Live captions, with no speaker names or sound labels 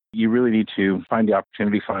You really need to find the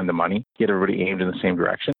opportunity, find the money, get everybody aimed in the same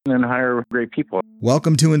direction, and hire great people.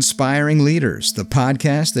 Welcome to Inspiring Leaders, the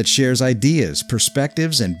podcast that shares ideas,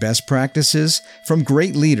 perspectives, and best practices from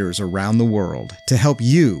great leaders around the world to help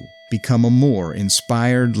you become a more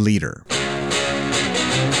inspired leader.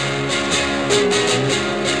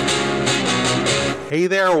 Hey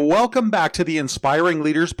there, welcome back to the Inspiring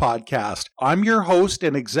Leaders Podcast. I'm your host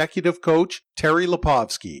and executive coach, Terry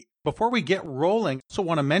Lipovski. Before we get rolling, I also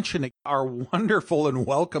want to mention our wonderful and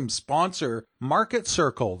welcome sponsor, Market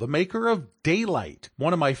Circle, the maker of Daylight.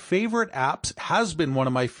 One of my favorite apps, has been one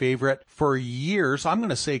of my favorite for years. I'm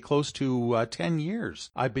going to say close to 10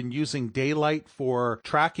 years. I've been using Daylight for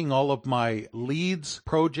tracking all of my leads,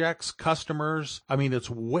 projects, customers. I mean,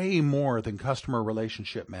 it's way more than customer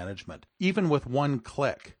relationship management, even with one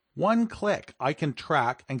click. One click, I can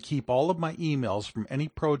track and keep all of my emails from any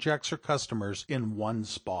projects or customers in one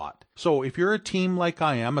spot. So if you're a team like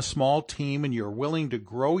I am, a small team, and you're willing to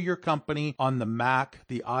grow your company on the Mac,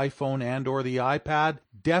 the iPhone, and or the iPad,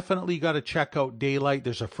 definitely got to check out Daylight.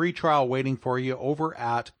 There's a free trial waiting for you over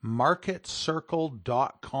at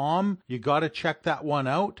marketcircle.com. You got to check that one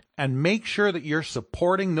out and make sure that you're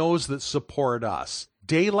supporting those that support us.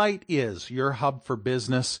 Daylight is your hub for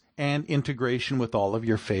business and integration with all of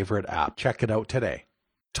your favorite apps. Check it out today.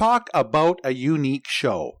 Talk about a unique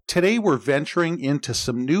show. Today we're venturing into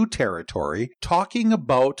some new territory, talking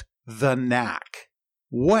about the knack.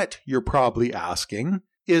 What, you're probably asking,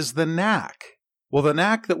 is the knack? Well, the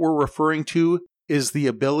knack that we're referring to is the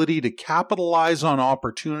ability to capitalize on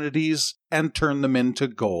opportunities and turn them into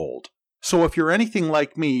gold. So if you're anything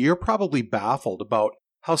like me, you're probably baffled about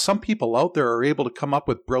how some people out there are able to come up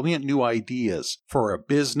with brilliant new ideas for a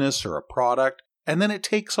business or a product, and then it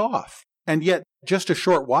takes off. And yet, just a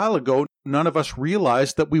short while ago, none of us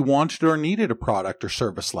realized that we wanted or needed a product or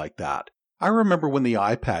service like that. I remember when the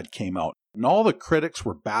iPad came out, and all the critics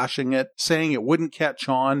were bashing it, saying it wouldn't catch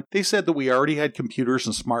on. They said that we already had computers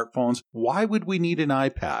and smartphones. Why would we need an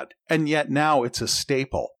iPad? And yet now it's a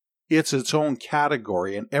staple. It's its own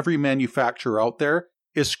category, and every manufacturer out there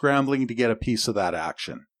is scrambling to get a piece of that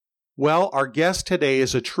action. Well, our guest today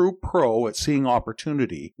is a true pro at seeing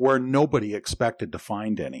opportunity where nobody expected to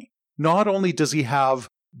find any. Not only does he have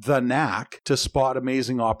the knack to spot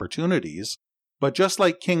amazing opportunities, but just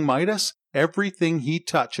like King Midas, everything he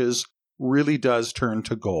touches really does turn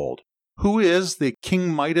to gold. Who is the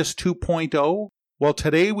King Midas 2.0? Well,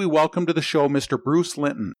 today we welcome to the show Mr. Bruce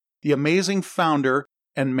Linton, the amazing founder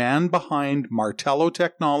and man behind Martello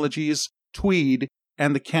Technologies, Tweed,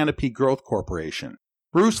 and the Canopy Growth Corporation.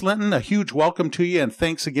 Bruce Linton, a huge welcome to you, and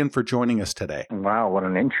thanks again for joining us today. Wow, what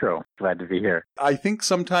an intro. Glad to be here. I think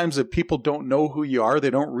sometimes if people don't know who you are, they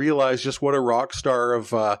don't realize just what a rock star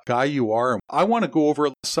of a guy you are. I want to go over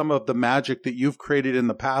some of the magic that you've created in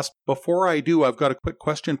the past. Before I do, I've got a quick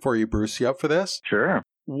question for you, Bruce. You up for this? Sure.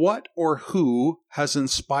 What or who has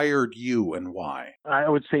inspired you and why? I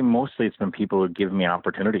would say mostly it's been people who give me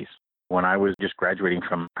opportunities. When I was just graduating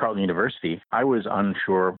from Carleton University, I was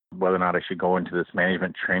unsure whether or not I should go into this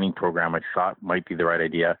management training program I thought might be the right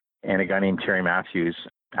idea. And a guy named Terry Matthews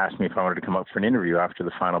asked me if I wanted to come up for an interview after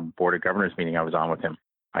the final Board of Governors meeting I was on with him.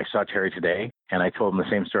 I saw Terry today, and I told him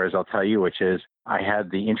the same story as I'll tell you, which is I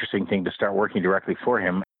had the interesting thing to start working directly for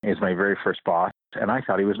him as my very first boss, and I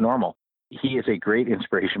thought he was normal. He is a great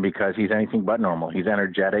inspiration because he's anything but normal. He's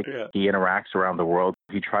energetic. Yeah. He interacts around the world.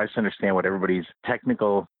 He tries to understand what everybody's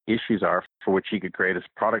technical issues are for which he could create a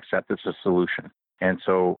product set that's a solution. And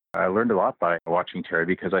so I learned a lot by watching Terry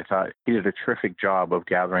because I thought he did a terrific job of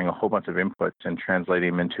gathering a whole bunch of inputs and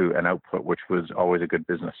translating them into an output, which was always a good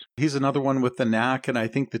business. He's another one with the knack, and I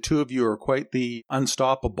think the two of you are quite the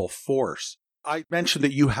unstoppable force. I mentioned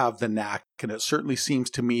that you have the knack, and it certainly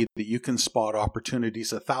seems to me that you can spot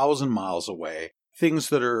opportunities 1,000 miles away, things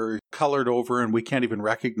that are colored over and we can't even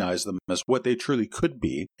recognize them as what they truly could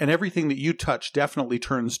be. And everything that you touch definitely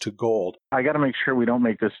turns to gold. I got to make sure we don't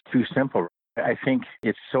make this too simple. I think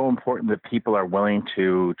it's so important that people are willing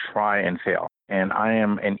to try and fail. And I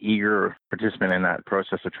am an eager participant in that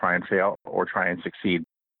process of try and fail or try and succeed.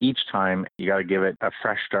 Each time, you got to give it a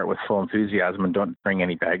fresh start with full enthusiasm and don't bring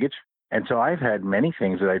any baggage. And so I've had many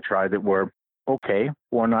things that I tried that were okay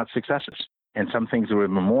or not successes. And some things that would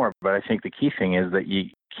have been more. But I think the key thing is that you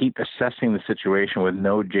keep assessing the situation with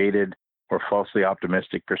no jaded or falsely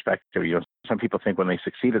optimistic perspective. You know, some people think when they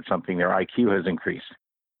succeed at something, their IQ has increased.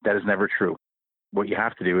 That is never true. What you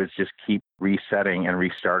have to do is just keep resetting and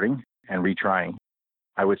restarting and retrying.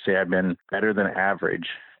 I would say I've been better than average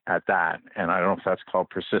at that. And I don't know if that's called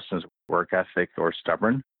persistence, work ethic, or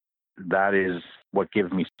stubborn. That is what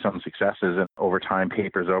gives me some successes, and over time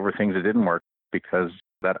papers over things that didn't work because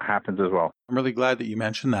that happens as well. I'm really glad that you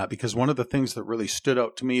mentioned that, because one of the things that really stood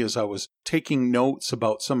out to me as I was taking notes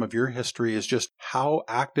about some of your history is just how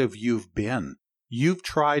active you've been. You've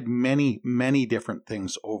tried many, many different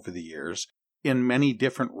things over the years in many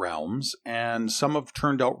different realms, and some have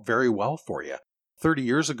turned out very well for you. 30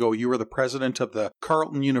 years ago, you were the president of the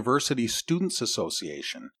Carleton University Students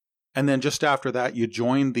Association. And then just after that, you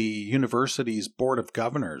joined the university's Board of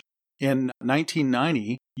Governors. In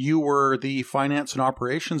 1990, you were the finance and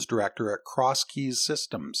operations director at Cross Keys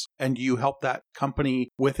Systems, and you helped that company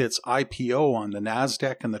with its IPO on the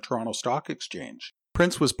NASDAQ and the Toronto Stock Exchange.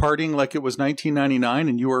 Prince was partying like it was 1999,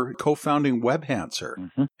 and you were co-founding Webhancer,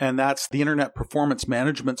 and that's the internet performance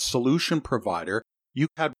management solution provider. You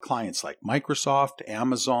had clients like Microsoft,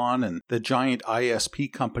 Amazon, and the giant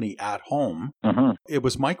ISP company At Home. It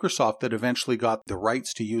was Microsoft that eventually got the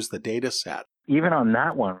rights to use the data set. Even on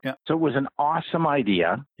that one. Yeah. So it was an awesome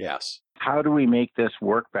idea. Yes. How do we make this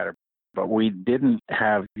work better? But we didn't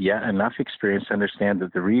have yet enough experience to understand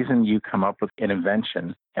that the reason you come up with an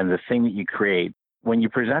invention and the thing that you create, when you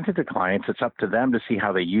present it to clients, it's up to them to see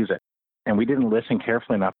how they use it. And we didn't listen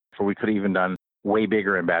carefully enough, for we could have even done way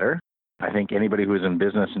bigger and better. I think anybody who was in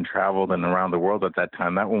business and traveled and around the world at that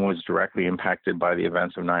time, that one was directly impacted by the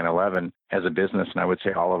events of 9/11 as a business. And I would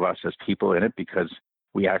say all of us as people in it, because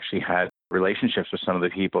we actually had relationships with some of the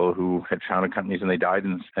people who had founded companies and they died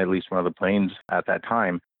in at least one of the planes at that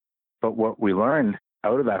time. But what we learned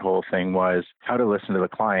out of that whole thing was how to listen to the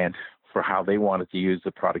client for how they wanted to use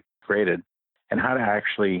the product created and how to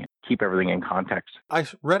actually keep everything in context. I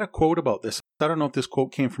read a quote about this. I don't know if this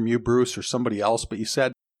quote came from you, Bruce, or somebody else, but you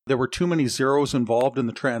said there were too many zeros involved in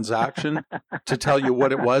the transaction to tell you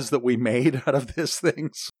what it was that we made out of this thing.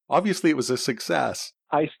 Obviously, it was a success.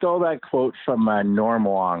 I stole that quote from Norm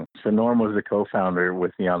Wong. So Norm was the co-founder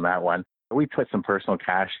with me on that one. We put some personal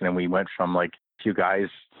cash in and we went from like a few guys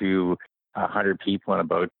to 100 people in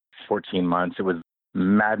about 14 months. It was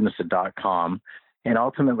madness at .com. And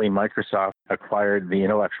ultimately, Microsoft acquired the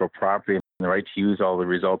intellectual property and the right to use all the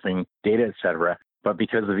resulting data, et cetera. But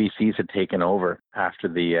because the VCs had taken over after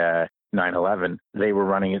the 9/11, they were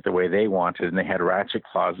running it the way they wanted, and they had ratchet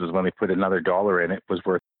clauses. When they put another dollar in, it was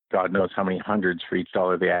worth God knows how many hundreds for each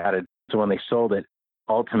dollar they added. So when they sold it,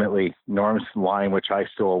 ultimately, Norm's line, which I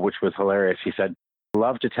stole, which was hilarious, he said,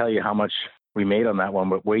 "Love to tell you how much we made on that one,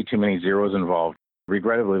 but way too many zeros involved."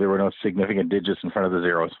 Regrettably, there were no significant digits in front of the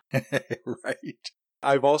zeros. Right.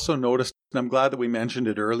 I've also noticed, and I'm glad that we mentioned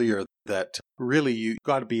it earlier, that really you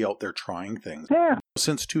got to be out there trying things. Yeah.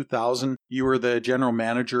 Since 2000, you were the general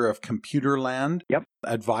manager of Computerland. Yep.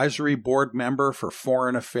 Advisory board member for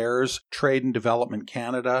Foreign Affairs, Trade and Development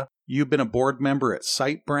Canada. You've been a board member at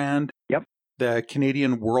SiteBrand. Yep. The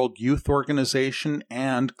Canadian World Youth Organization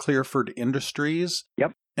and Clearford Industries.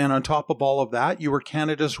 Yep. And on top of all of that, you were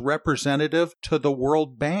Canada's representative to the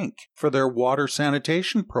World Bank for their water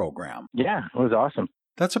sanitation program. Yeah, it was awesome.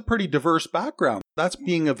 That's a pretty diverse background. That's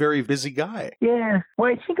being a very busy guy. Yeah. Well,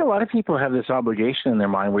 I think a lot of people have this obligation in their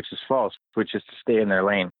mind, which is false, which is to stay in their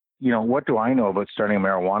lane. You know, what do I know about starting a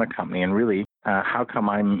marijuana company? And really, how come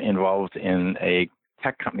I'm involved in a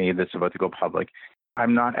tech company that's about to go public?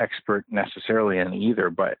 I'm not expert necessarily in either,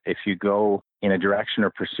 but if you go in a direction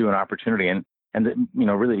or pursue an opportunity and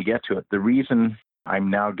really to get to it, the reason I'm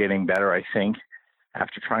now getting better, I think,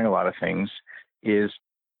 after trying a lot of things, is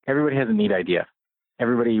everybody has a neat idea.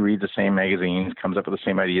 Everybody reads the same magazines, comes up with the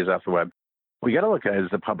same ideas off the web. We got to look at it as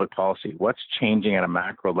the public policy. What's changing at a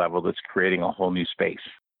macro level that's creating a whole new space?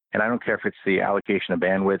 And I don't care if it's the allocation of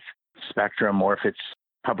bandwidth spectrum or if it's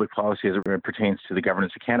public policy as it pertains to the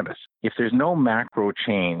governance of cannabis. If there's no macro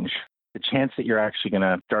change, the chance that you're actually going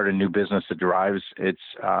to start a new business that derives its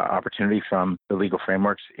opportunity from the legal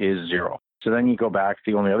frameworks is zero. So then you go back,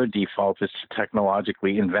 the only other default is to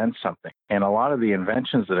technologically invent something. And a lot of the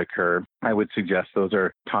inventions that occur, I would suggest those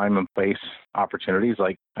are time and place opportunities,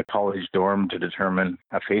 like a college dorm to determine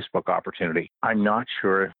a Facebook opportunity. I'm not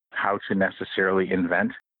sure how to necessarily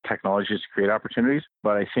invent technologies to create opportunities,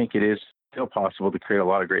 but I think it is still possible to create a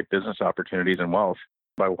lot of great business opportunities and wealth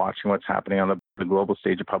by watching what's happening on the global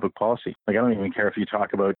stage of public policy. Like, I don't even care if you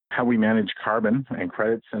talk about how we manage carbon and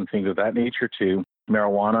credits and things of that nature, to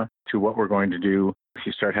marijuana, to what we're going to do if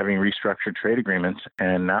you start having restructured trade agreements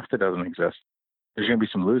and NAFTA doesn't exist. There's going to be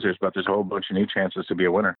some losers, but there's a whole bunch of new chances to be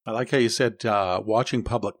a winner. I like how you said watching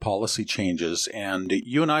public policy changes. And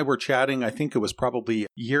you and I were chatting, I think it was probably a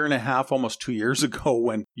year and a half, almost 2 years ago,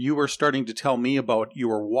 when you were starting to tell me about you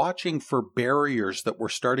were watching for barriers that were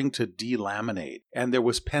starting to delaminate. And there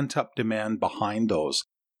was pent-up demand behind those.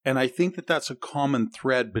 And I think that that's a common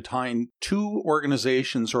thread between two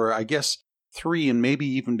organizations, or I guess 3 and maybe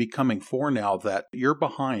even becoming 4 now that you're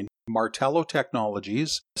behind Martello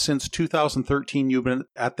Technologies. Since 2013, you've been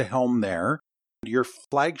at the helm there. Your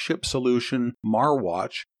flagship solution,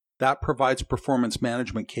 MarWatch, that provides performance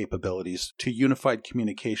management capabilities to unified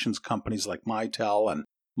communications companies like Mitel and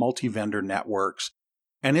multi-vendor networks.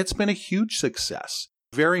 And it's been a huge success,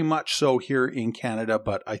 very much so here in Canada,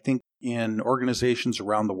 but I think in organizations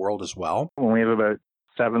around the world as well. When we have about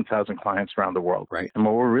 7,000 clients around the world. Right. And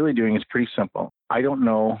what we're really doing is pretty simple. I don't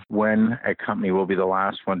know when a company will be the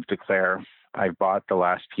last one to declare, I bought the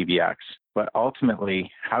last PBX. But ultimately,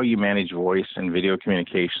 how you manage voice and video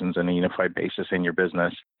communications on a unified basis in your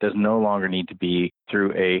business does no longer need to be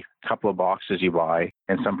through a couple of boxes you buy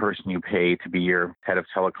and some person you pay to be your head of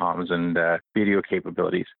telecoms and video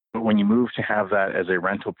capabilities. But when you move to have that as a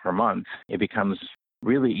rental per month, it becomes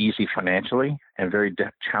really easy financially and very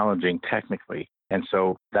challenging technically. And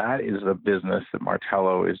so that is the business that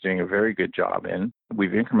Martello is doing a very good job in.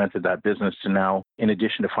 We've incremented that business to now, in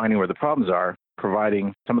addition to finding where the problems are,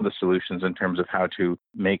 providing some of the solutions in terms of how to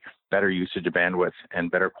make better usage of bandwidth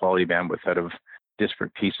and better quality bandwidth out of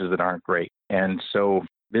disparate pieces that aren't great. And so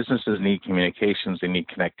businesses need communications, they need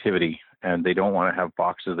connectivity, and they don't want to have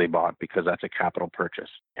boxes they bought because that's a capital purchase.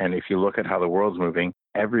 And if you look at how the world's moving,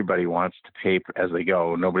 everybody wants to pay as they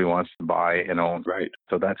go. Nobody wants to buy and own. Right.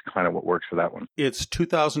 So that's kind of what works for that one. It's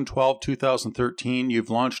 2012, 2013.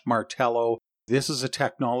 You've launched Martello. This is a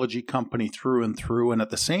technology company through and through. And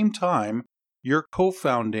at the same time, you're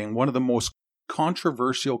co-founding one of the most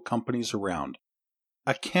controversial companies around,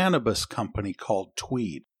 a cannabis company called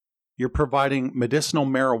Tweed. You're providing medicinal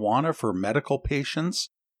marijuana for medical patients.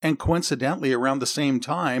 And coincidentally, around the same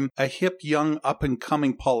time, a hip, young,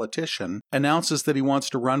 up-and-coming politician announces that he wants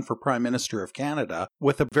to run for Prime Minister of Canada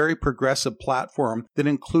with a very progressive platform that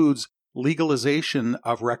includes legalization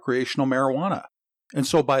of recreational marijuana. And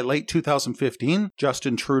so by late 2015,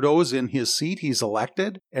 Justin Trudeau's in his seat, he's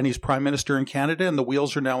elected, and he's Prime Minister in Canada, and the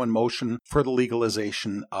wheels are now in motion for the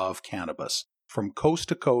legalization of cannabis. From coast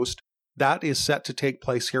to coast, that is set to take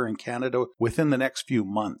place here in Canada within the next few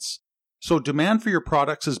months. So demand for your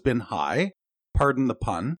products has been high, pardon the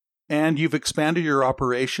pun, and you've expanded your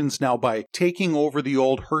operations now by taking over the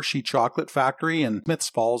old Hershey chocolate factory in Smiths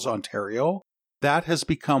Falls, Ontario. That has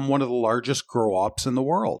become one of the largest grow-ops in the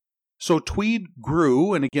world. So Tweed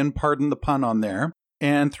grew, and again, pardon the pun on there,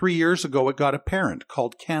 and 3 years ago it got a parent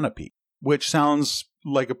called Canopy, which sounds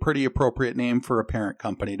like a pretty appropriate name for a parent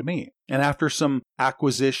company to me. And after some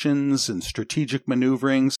acquisitions and strategic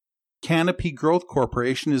maneuverings, Canopy Growth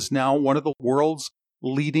Corporation is now one of the world's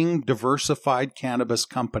leading diversified cannabis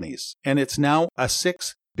companies. And it's now a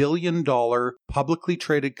 $6 billion publicly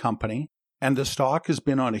traded company, and the stock has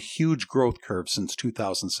been on a huge growth curve since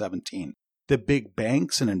 2017. The big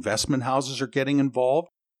banks and investment houses are getting involved.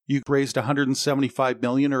 You raised $175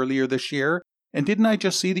 million earlier this year. And didn't I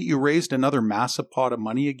just see that you raised another massive pot of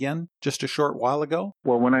money again just a short while ago?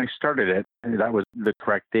 Well, when I started it, that was the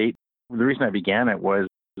correct date. The reason I began it was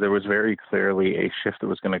there was very clearly a shift that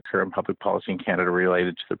was going to occur in public policy in Canada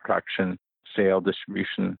related to the production, sale,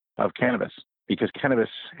 distribution of cannabis. Because cannabis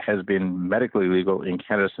has been medically legal in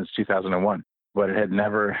Canada since 2001, but it had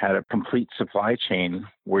never had a complete supply chain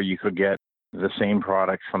where you could get the same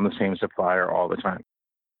product from the same supplier all the time.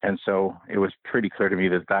 And so it was pretty clear to me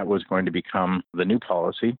that that was going to become the new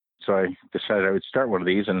policy. So I decided I would start one of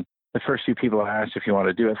these. And the first few people I asked if you want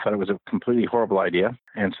to do it thought it was a completely horrible idea.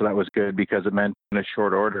 And so that was good because it meant in a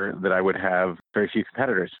short order that I would have very few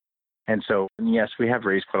competitors. And so, yes, we have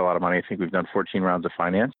raised quite a lot of money. I think we've done 14 rounds of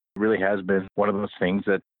finance. It really has been one of those things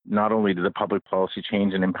that not only did the public policy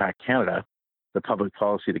change and impact Canada, the public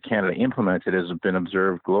policy that Canada implemented has been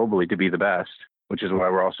observed globally to be the best, which is why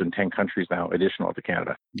we're also in 10 countries now, additional to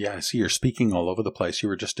Canada. Yeah, I see you're speaking all over the place. You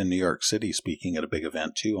were just in New York City speaking at a big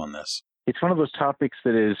event, too, on this. It's one of those topics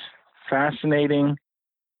that is fascinating,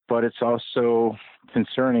 but it's also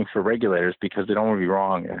concerning for regulators because they don't want to be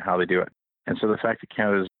wrong in how they do it. And so the fact that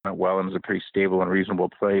Canada's done well and is a pretty stable and reasonable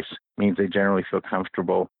place means they generally feel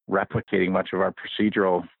comfortable replicating much of our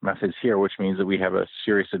procedural methods here, which means that we have a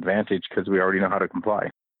serious advantage because we already know how to comply.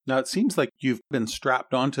 Now, it seems like you've been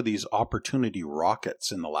strapped onto these opportunity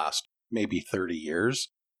rockets in the last maybe 30 years.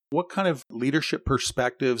 What kind of leadership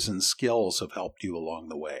perspectives and skills have helped you along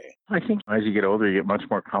the way? I think as you get older, you get much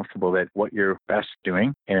more comfortable at what you're best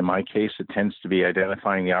doing. And in my case, it tends to be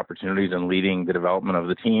identifying the opportunities and leading the development of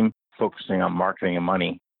the team, focusing on marketing and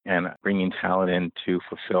money, and bringing talent in to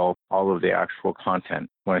fulfill all of the actual content.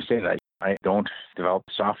 When I say that, I don't develop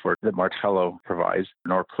software that Martello provides,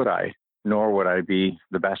 nor could I, nor would I be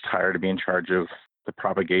the best hire to be in charge of the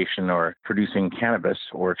propagation or producing cannabis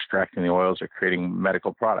or extracting the oils or creating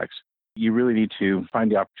medical products. You really need to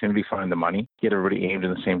find the opportunity, find the money, get everybody aimed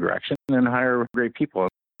in the same direction, and then hire great people.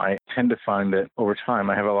 I tend to find that over time,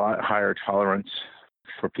 I have a lot higher tolerance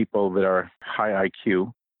for people that are high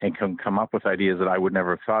IQ and can come up with ideas that I would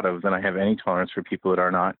never have thought of than I have any tolerance for people that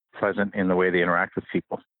are not pleasant in the way they interact with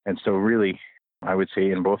people. And so really, I would say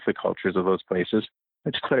in both the cultures of those places,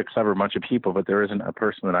 it's quite a clever bunch of people, but there isn't a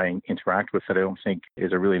person that I interact with that I don't think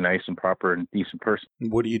is a really nice and proper and decent person.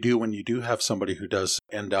 What do you do when you do have somebody who does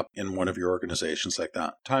end up in one of your organizations like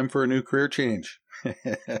that? Time for a new career change.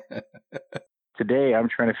 Today, I'm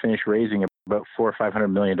trying to finish raising about $400 or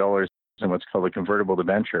 $500 million in what's called a convertible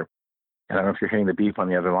debenture. And I don't know if you're hitting the beep on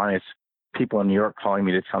the other line. It's people in New York calling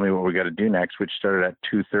me to tell me what we got to do next, which started at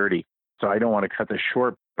 2:30. So I don't want to cut this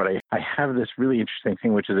short, but I have this really interesting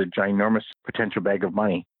thing, which is a ginormous potential bag of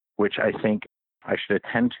money, which I think I should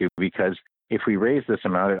attend to, because if we raise this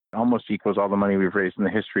amount, it almost equals all the money we've raised in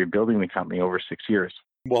the history of building the company over 6 years.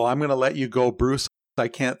 Well, I'm going to let you go, Bruce. I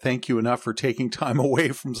can't thank you enough for taking time away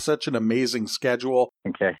from such an amazing schedule.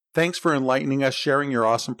 Okay. Thanks for enlightening us, sharing your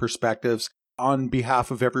awesome perspectives. On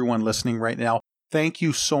behalf of everyone listening right now, thank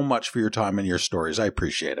you so much for your time and your stories. I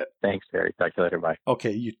appreciate it. Thanks, Terry. Talk to you later. Bye.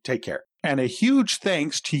 Okay, you take care. And a huge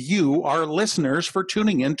thanks to you, our listeners, for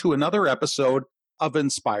tuning in to another episode of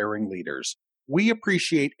Inspiring Leaders. We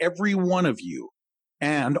appreciate every one of you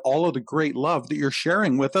and all of the great love that you're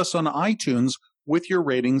sharing with us on iTunes with your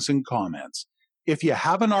ratings and comments. If you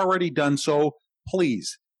haven't already done so,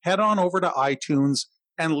 please head on over to iTunes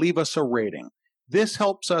and leave us a rating. This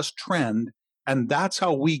helps us trend, and that's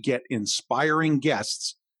how we get inspiring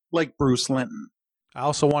guests like Bruce Linton. I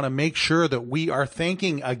also want to make sure that we are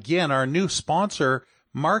thanking again our new sponsor,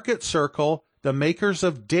 Market Circle, the makers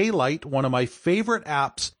of Daylight, one of my favorite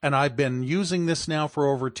apps, and I've been using this now for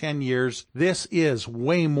over 10 years. This is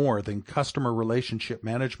way more than customer relationship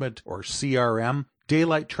management or CRM.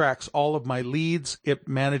 Daylight tracks all of my leads. It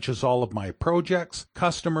manages all of my projects,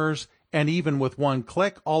 customers, and even with one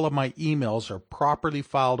click, all of my emails are properly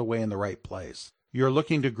filed away in the right place. You're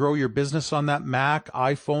looking to grow your business on that Mac,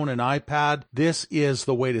 iPhone, and iPad. This is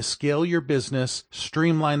the way to scale your business,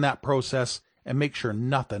 streamline that process, and make sure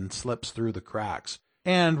nothing slips through the cracks.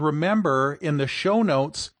 And remember, in the show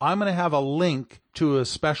notes, I'm going to have a link to a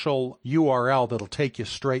special URL that'll take you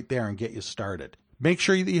straight there and get you started. Make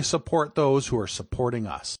sure that you support those who are supporting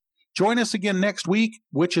us. Join us again next week,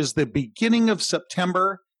 which is the beginning of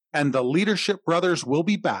September, and the Leadership Brothers will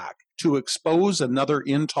be back to expose another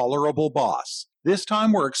intolerable boss. This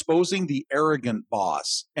time we're exposing the arrogant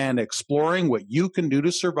boss and exploring what you can do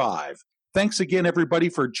to survive. Thanks again, everybody,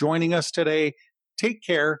 for joining us today. Take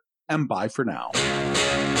care, and bye for now.